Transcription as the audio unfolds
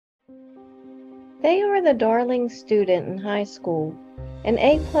They are the darling student in high school, an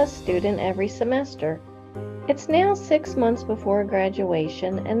A-plus student every semester. It's now 6 months before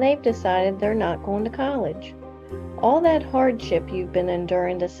graduation, and they've decided they're not going to college. All that hardship you've been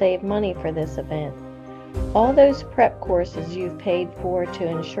enduring to save money for this event, all those prep courses you've paid for to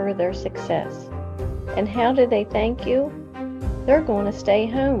ensure their success. And how do they thank you? They're going to stay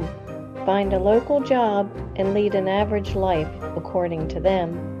home, find a local job, and lead an average life, according to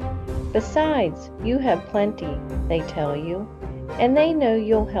them. Besides, you have plenty, they tell you, and they know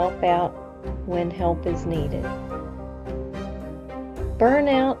you'll help out when help is needed.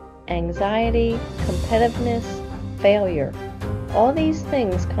 Burnout, anxiety, competitiveness, failure. All these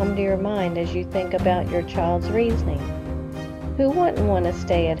things come to your mind as you think about your child's reasoning. Who wouldn't want to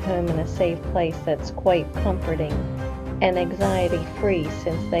stay at home in a safe place that's quite comforting and anxiety-free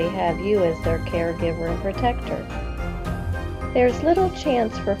since they have you as their caregiver and protector? There's little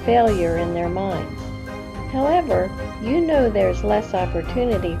chance for failure in their minds. However, you know there's less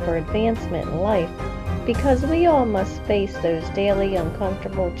opportunity for advancement in life because we all must face those daily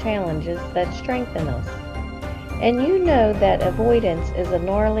uncomfortable challenges that strengthen us. And you know that avoidance is a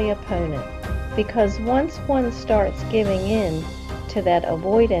gnarly opponent because once one starts giving in to that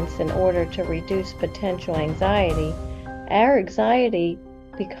avoidance in order to reduce potential anxiety, our anxiety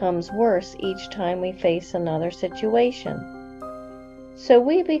becomes worse each time we face another situation. So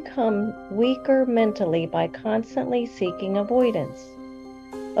we become weaker mentally by constantly seeking avoidance.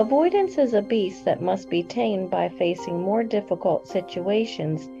 Avoidance is a beast that must be tamed by facing more difficult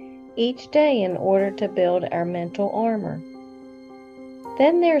situations each day in order to build our mental armor.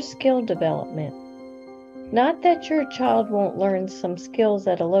 Then there's skill development. Not that your child won't learn some skills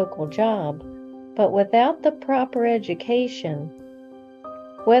at a local job, but without the proper education,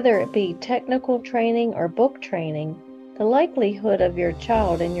 whether it be technical training or book training, the likelihood of your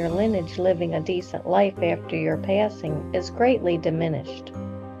child and your lineage living a decent life after your passing is greatly diminished.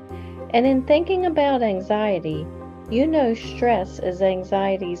 And in thinking about anxiety, you know stress is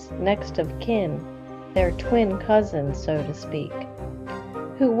anxiety's next of kin, their twin cousin, so to speak.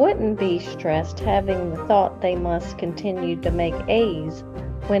 Who wouldn't be stressed having the thought they must continue to make A's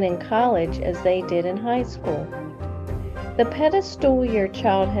when in college as they did in high school? The pedestal your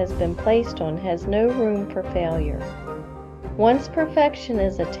child has been placed on has no room for failure. Once perfection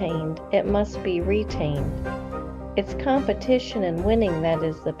is attained, it must be retained. It's competition and winning that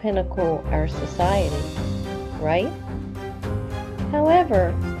is the pinnacle of our society, right?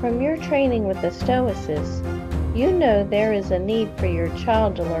 However, from your training with the Stoicists, you know there is a need for your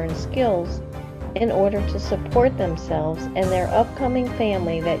child to learn skills in order to support themselves and their upcoming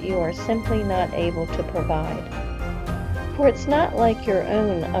family that you are simply not able to provide. For it's not like your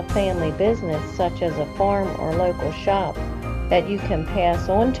own a family business such as a farm or local shop that you can pass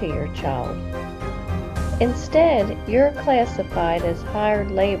on to your child. Instead, you're classified as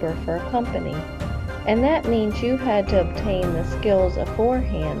hired labor for a company, and that means you had to obtain the skills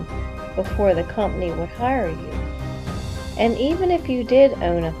aforehand before the company would hire you. And even if you did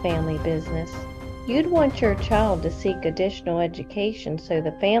own a family business, you'd want your child to seek additional education so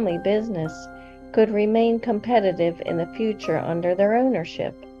the family business could remain competitive in the future under their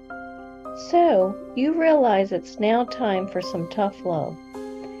ownership. So, you realize it's now time for some tough love.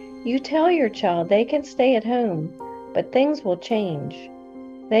 You tell your child they can stay at home, but things will change.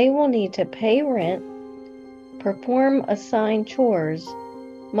 They will need to pay rent, perform assigned chores,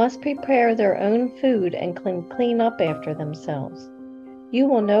 must prepare their own food and clean up after themselves. You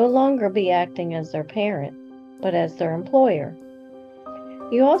will no longer be acting as their parent, but as their employer.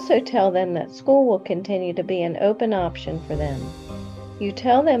 You also tell them that school will continue to be an open option for them. You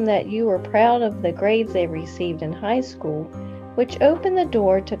tell them that you are proud of the grades they received in high school, which opened the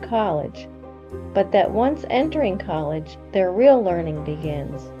door to college, but that once entering college, their real learning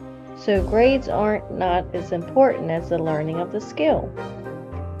begins. So grades aren't not as important as the learning of the skill.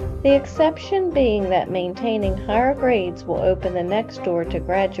 The exception being that maintaining higher grades will open the next door to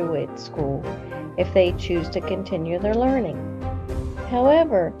graduate school if they choose to continue their learning.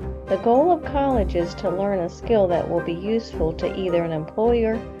 However, the goal of college is to learn a skill that will be useful to either an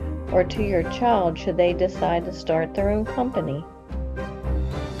employer or to your child should they decide to start their own company.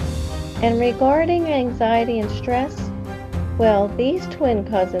 And regarding anxiety and stress, well, these twin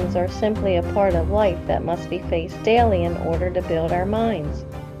cousins are simply a part of life that must be faced daily in order to build our minds,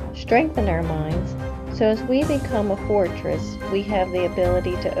 strengthen our minds, so as we become a fortress, we have the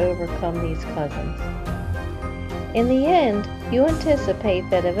ability to overcome these cousins. In the end, you anticipate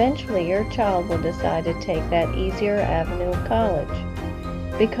that eventually your child will decide to take that easier avenue of college,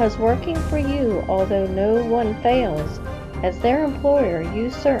 because working for you, although no one fails, As their employer, you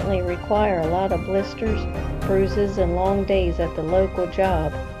certainly require a lot of blisters, bruises, and long days at the local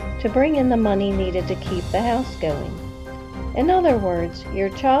job to bring in the money needed to keep the house going. In other words, your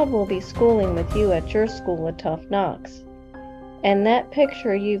child will be schooling with you at your school of tough knocks. And that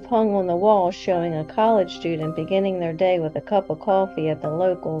picture you've hung on the wall showing a college student beginning their day with a cup of coffee at the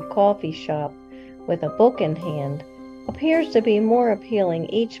local coffee shop with a book in hand appears to be more appealing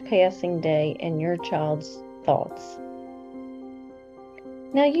each passing day in your child's thoughts.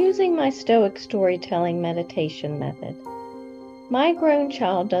 Now, using my Stoic storytelling meditation method. My grown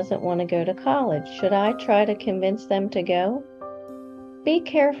child doesn't want to go to college. Should I try to convince them to go? Be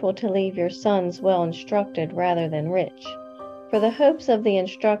careful to leave your sons well instructed rather than rich, for the hopes of the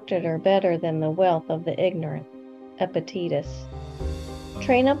instructed are better than the wealth of the ignorant. Epictetus.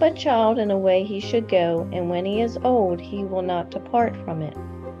 Train up a child in a way he should go, and when he is old, he will not depart from it.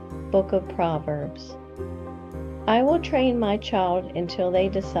 Book of Proverbs. I will train my child until they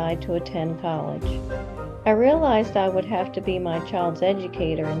decide to attend college. I realized I would have to be my child's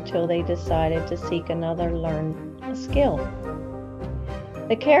educator until they decided to seek another learned skill.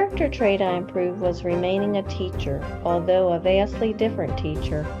 The character trait I improved was remaining a teacher, although a vastly different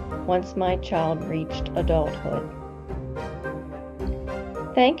teacher, once my child reached adulthood.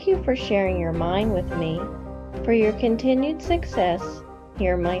 Thank you for sharing your mind with me. For your continued success,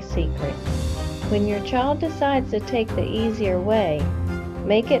 hear my secret. When your child decides to take the easier way,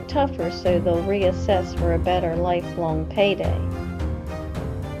 make it tougher so they'll reassess for a better lifelong payday.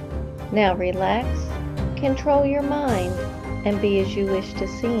 Now relax, control your mind, and be as you wish to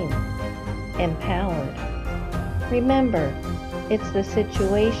seem, empowered. Remember, it's the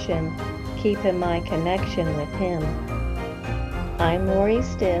situation keeping my connection with Him. I'm Lori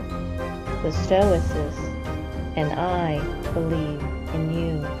Stiff, the Stoicist, and I believe in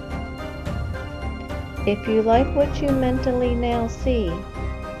you. If you like what you mentally now see,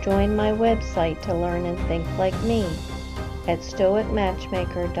 join my website to learn and think like me at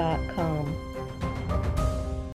stoicmatchmaker.com.